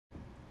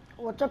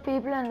What's up,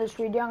 people? In this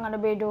video I'm gonna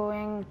be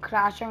doing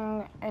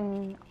crashing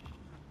in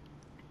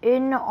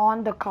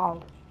on the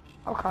cow.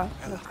 Okay,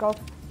 let's go.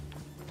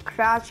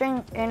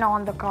 Crashing in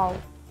on the cow.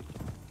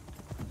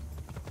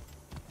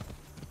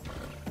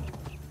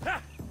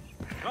 Ha!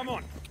 Come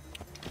on.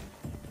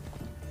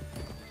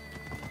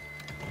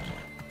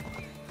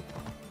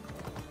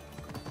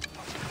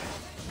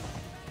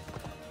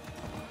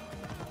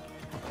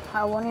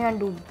 I won't even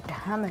do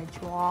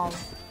damage. Wow.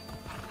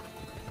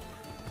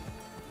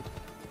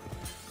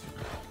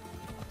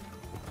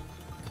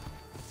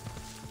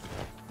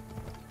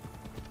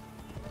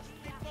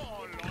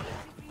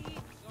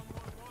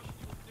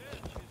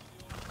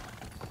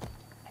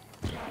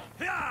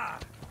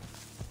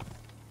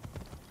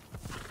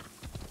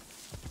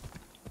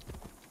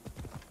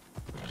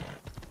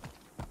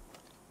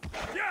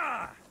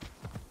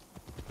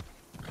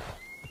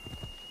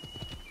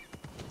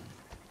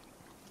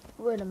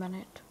 Wait a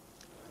minute.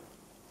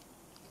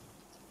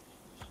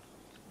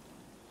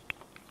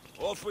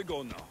 Off we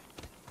go now.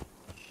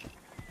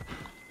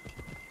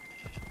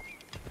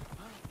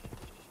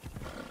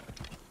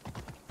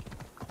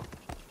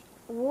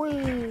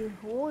 Oi,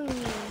 oi.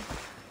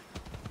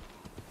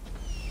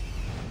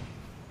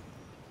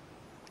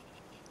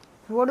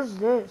 What is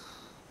this?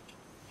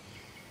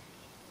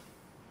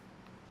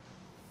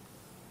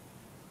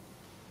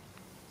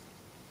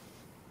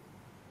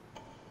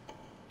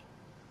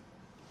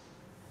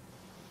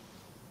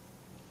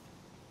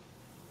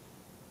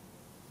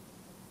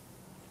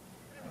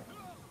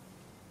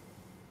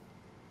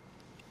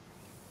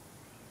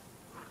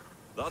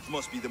 That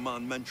must be the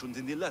man mentioned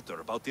in the letter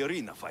about the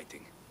arena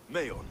fighting.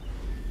 Mayon.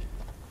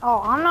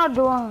 Oh, I'm not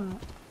doing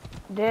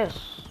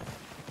this.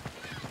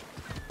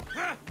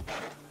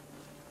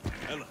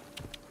 Ella.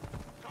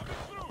 Coming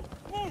through.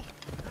 Move.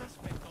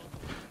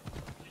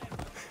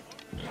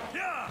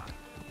 Yeah.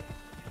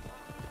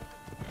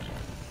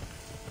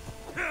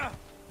 Yeah.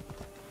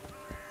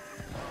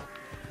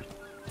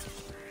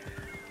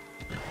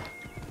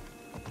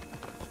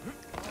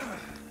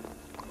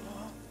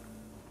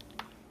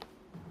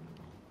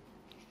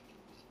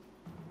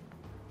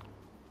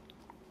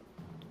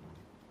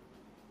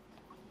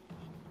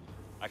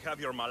 I have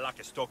your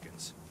Malakis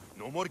tokens.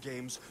 No more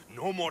games,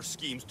 no more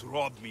schemes to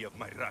rob me of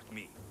my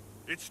Rakmi.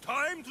 It's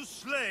time to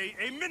slay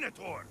a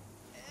Minotaur!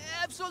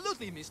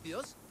 Absolutely,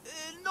 Mistios.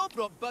 No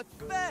problem, but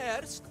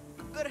first,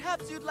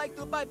 perhaps you'd like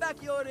to buy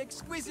back your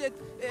exquisite,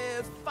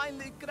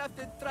 finely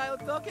crafted trial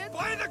token?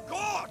 By the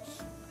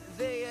gods!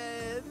 They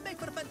make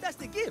for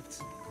fantastic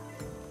gifts.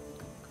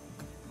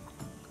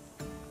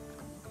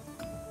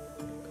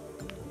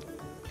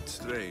 It's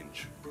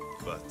strange,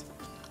 but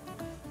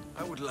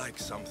I would like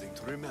something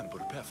to remember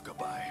Pevka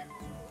by.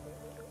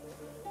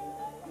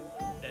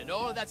 And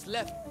all that's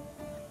left.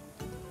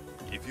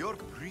 If your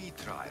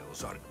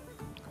pre-trials are...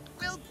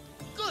 Well,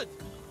 good.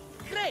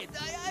 Great.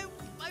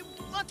 I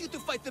want you to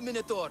fight the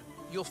Minotaur.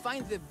 You'll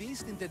find the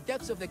beast in the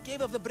depths of the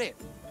Cave of the Brave,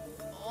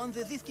 on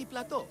the Vithki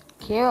Plateau.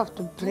 Cave of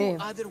the Brave.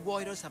 2 other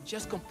warriors have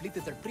just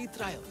completed their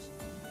pre-trials.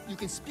 You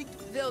can speak.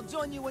 They'll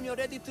join you when you're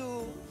ready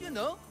to, you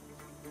know,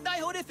 die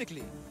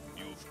horrifically.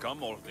 You've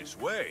come all this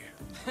way.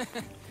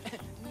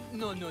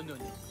 No.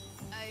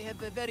 I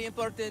have a very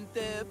important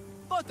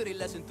pottery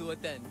lesson to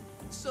attend.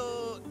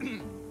 So...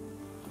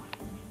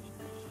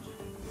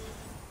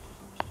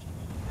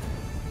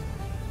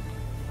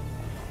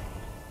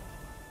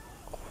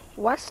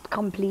 Quest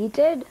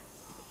completed?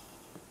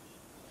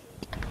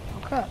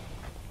 Okay.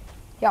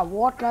 Yeah,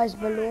 what lies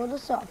below the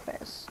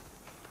surface?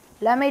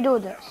 Let me do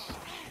this.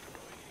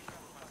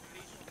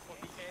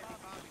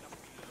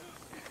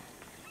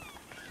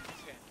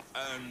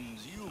 And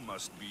you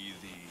must be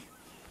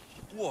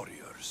the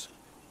warriors.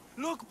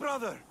 Look,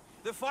 brother!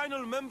 The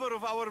final member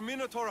of our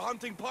Minotaur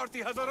hunting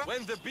party has arrived.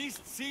 When the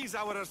beast sees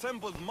our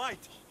assembled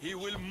might, he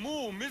will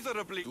moo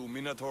miserably. Do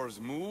Minotaurs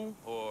moo,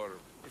 or...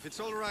 If it's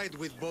all right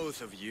with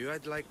both of you,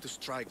 I'd like to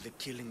strike the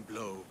killing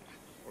blow.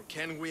 Or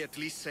can we at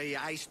least say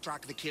I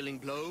struck the killing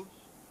blow?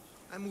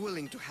 I'm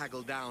willing to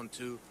haggle down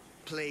to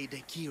play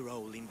the key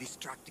role in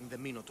distracting the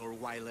Minotaur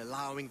while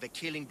allowing the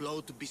killing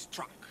blow to be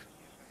struck.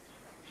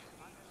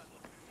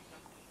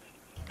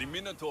 The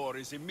Minotaur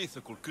is a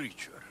mythical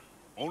creature.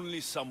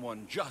 Only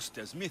someone just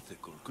as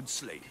mythical could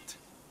slay it.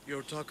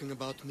 You're talking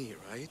about me,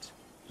 right?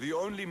 The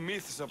only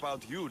myths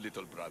about you,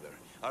 little brother,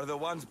 are the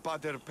ones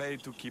Pater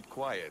paid to keep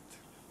quiet.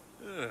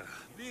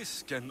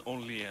 This can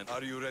only end.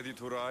 Are you ready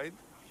to ride?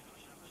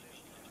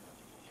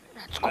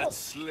 Let's go. Let's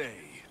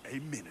slay a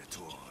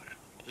Minotaur.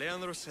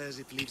 Leandro says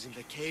it lives in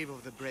the Cave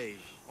of the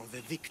Brave, on the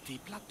Vithki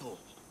Plateau.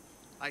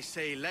 I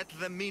say, let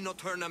the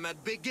Minotaur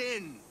tournament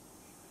begin!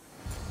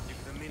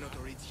 If the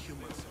Minotaur eats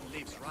humans and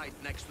lives right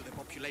next to the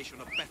population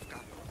of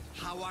Befka,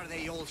 how are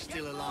they all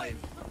still alive?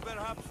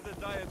 Perhaps the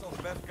diet of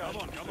Befka.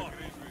 Come on.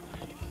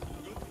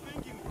 Good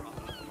thinking,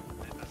 brother.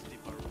 Let us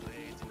dip our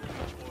blades in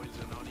rich oils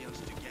and onions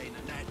to gain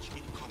an edge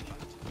in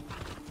combat.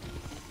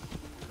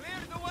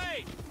 Clear the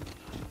way!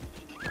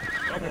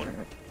 Come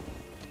on.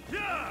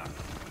 Yeah!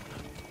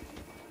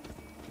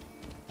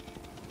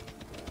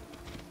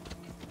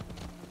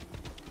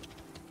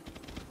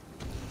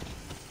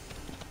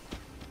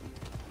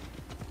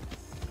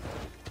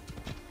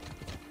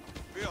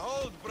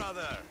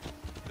 brother.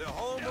 The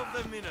home of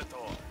the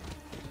Minotaur.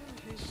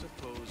 He's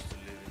supposed to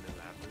live in a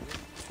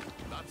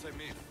labyrinth. That's a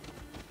myth.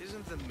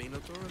 Isn't the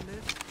Minotaur a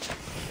myth?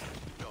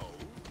 No,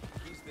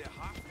 he's the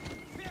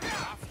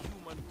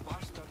half-human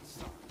bastard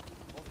son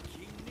of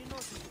King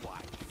Minos'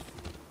 wife.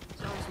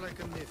 Sounds like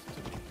a myth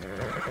to me.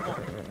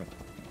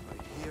 I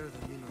hear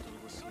the Minotaur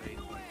was slain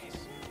by his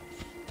Zeus.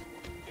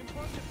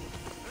 Impossible.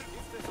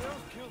 If the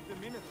Zeus killed the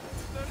Minotaur,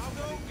 there's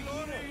no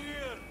glory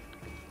here.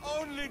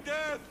 Only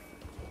death.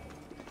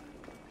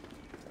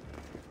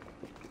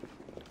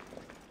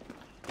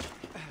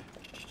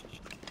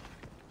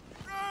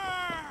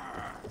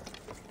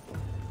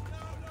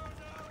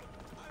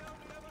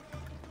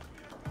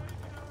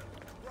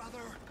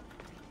 Brother,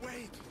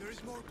 wait, there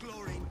is more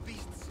glory in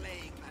beast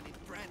slaying than in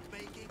bread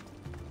making.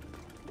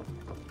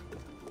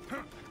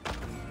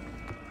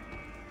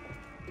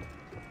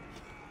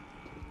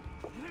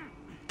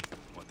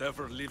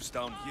 Whatever lives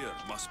down here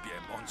must be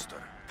a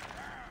monster.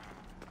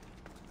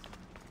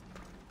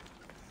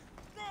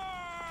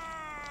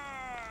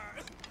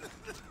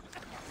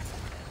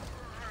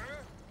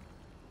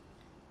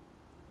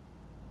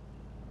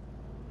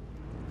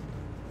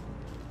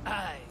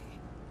 I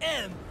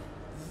am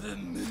the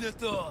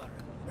Minotaur.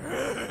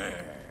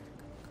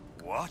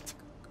 What?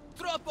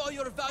 Drop all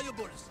your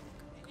valuables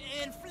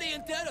and flee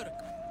in terror.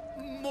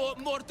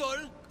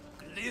 Mortal,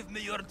 leave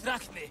me your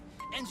drachme,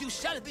 and you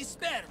shall be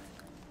spared.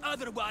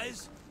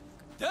 Otherwise,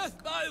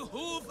 death by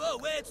hoof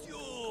awaits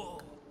you.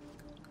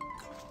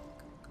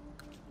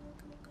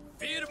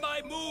 Fear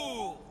my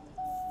move.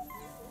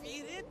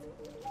 Fear it?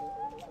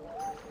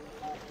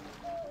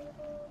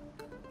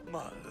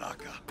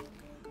 Malaka.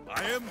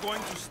 I am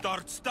going to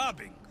start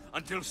stabbing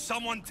until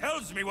someone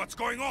tells me what's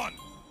going on.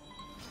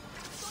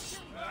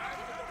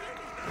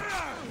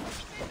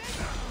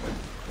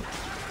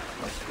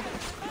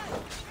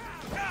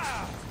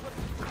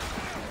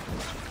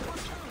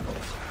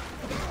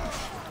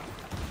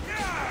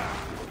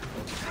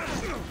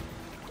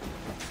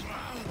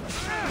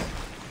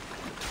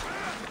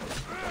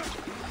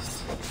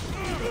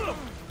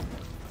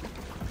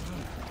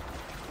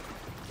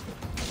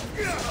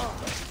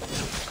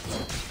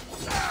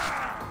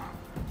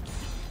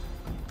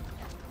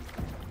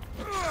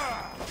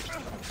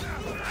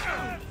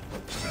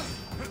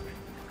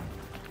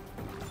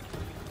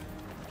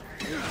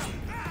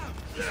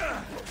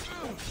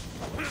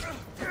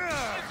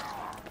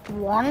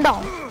 One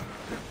down.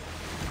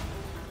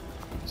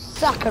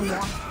 Second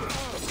one.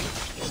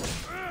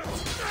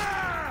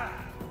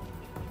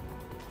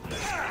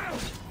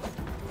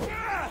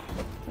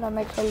 Let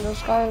me kill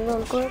this guy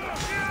real quick.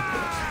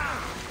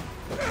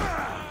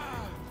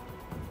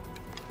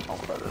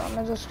 Okay, let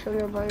me just kill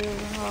you by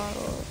using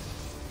arrows.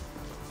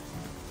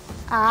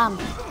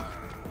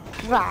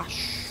 Rush.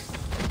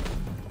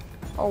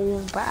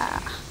 Over.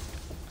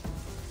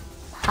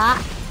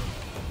 Ha.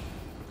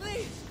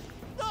 Please,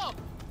 no!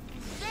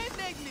 Don't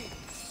make me!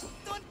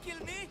 Don't kill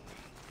me!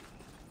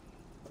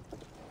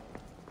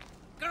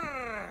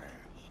 Grrr!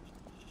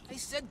 I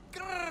said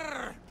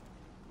grrr!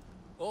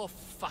 Oh,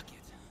 fuck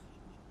it.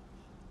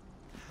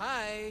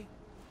 Hi.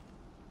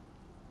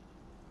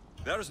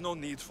 There's no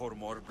need for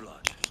more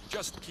blood.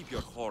 Just keep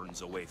your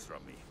horns away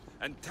from me.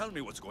 And tell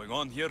me what's going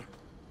on here.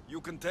 You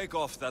can take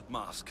off that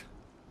mask.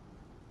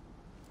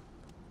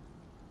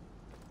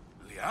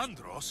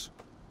 Leandros?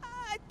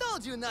 I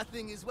told you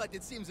nothing is what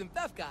it seems in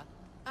Pevka.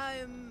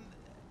 I'm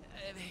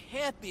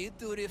happy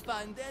to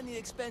refund any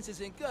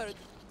expenses incurred.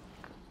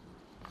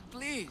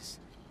 Please,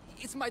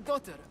 it's my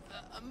daughter,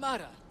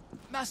 Mara.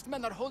 Masked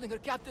men are holding her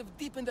captive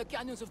deep in the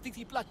canyons of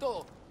Titi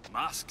Plateau.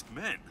 Masked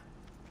men?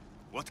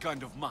 What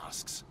kind of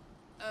masks?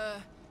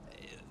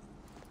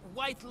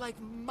 White like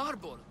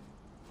marble,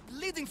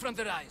 bleeding from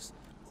their eyes.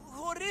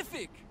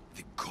 Horrific!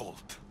 The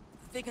cult.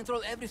 They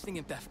control everything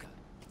in Pevka.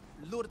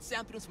 Lured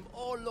champions from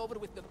all over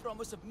with the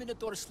promise of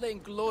Minotaur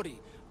slaying glory,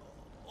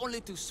 only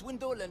to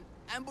swindle and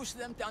ambush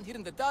them down here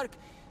in the dark.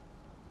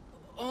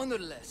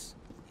 Honorless.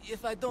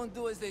 If I don't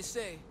do as they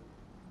say,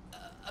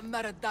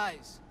 Amara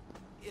dies.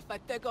 If I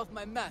take off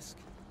my mask,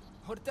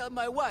 or tell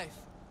my wife,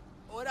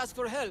 or ask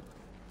for help,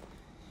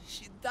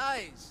 she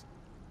dies.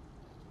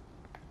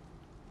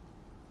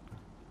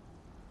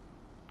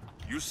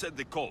 You said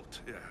the cult,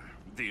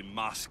 the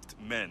masked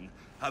men,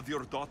 have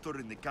your daughter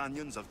in the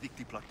canyons of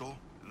Dicti Plateau?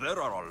 There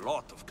are a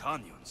lot of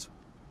canyons.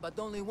 But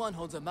only one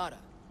holds Amara.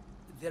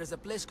 There is a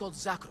place called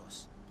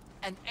Zakros,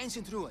 an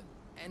ancient ruin,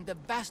 and the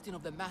bastion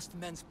of the masked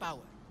men's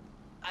power.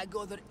 I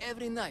go there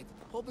every night,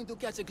 hoping to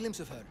catch a glimpse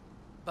of her,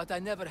 but I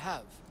never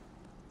have.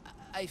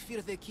 I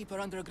fear they keep her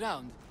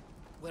underground,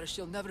 where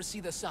she'll never see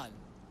the sun.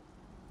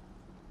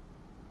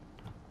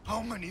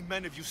 How many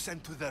men have you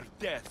sent to their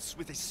deaths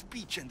with a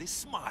speech and a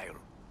smile?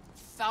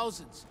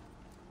 Thousands.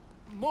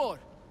 More.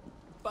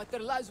 But their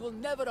lives will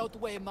never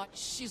outweigh my...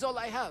 She's all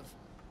I have.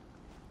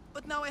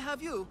 But now I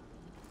have you,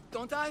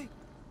 don't I?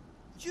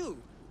 You.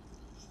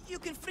 You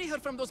can free her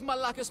from those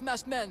Malakas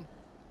masked men.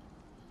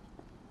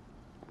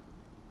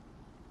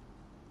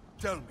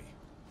 Tell me,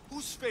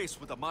 whose face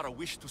would Amara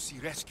wish to see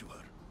rescue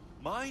her?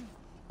 Mine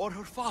or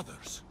her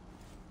father's?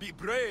 Be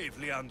brave,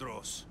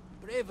 Leandros.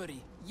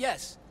 Bravery,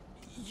 yes.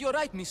 You're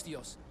right,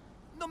 Mistios.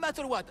 No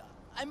matter what,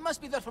 I must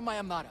be there for my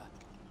Amara.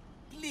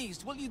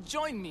 Please, will you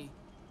join me?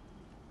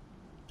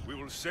 We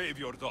will save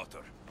your daughter.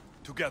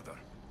 Together.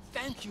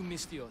 Thank you,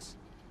 Mistios.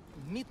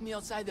 Meet me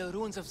outside the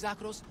ruins of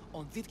Zakros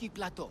on Vitki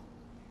Plateau.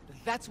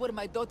 That's where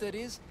my daughter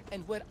is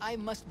and where I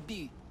must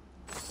be.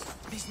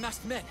 These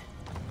masked men,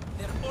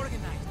 they're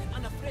organized and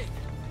unafraid.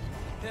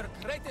 Their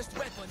greatest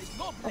weapon is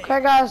no blade.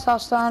 Okay guys,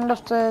 that's the end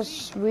of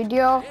this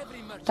video.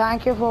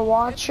 Thank you for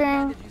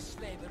watching.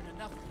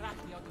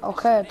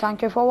 Okay,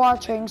 thank you for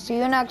watching. See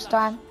you next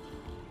time.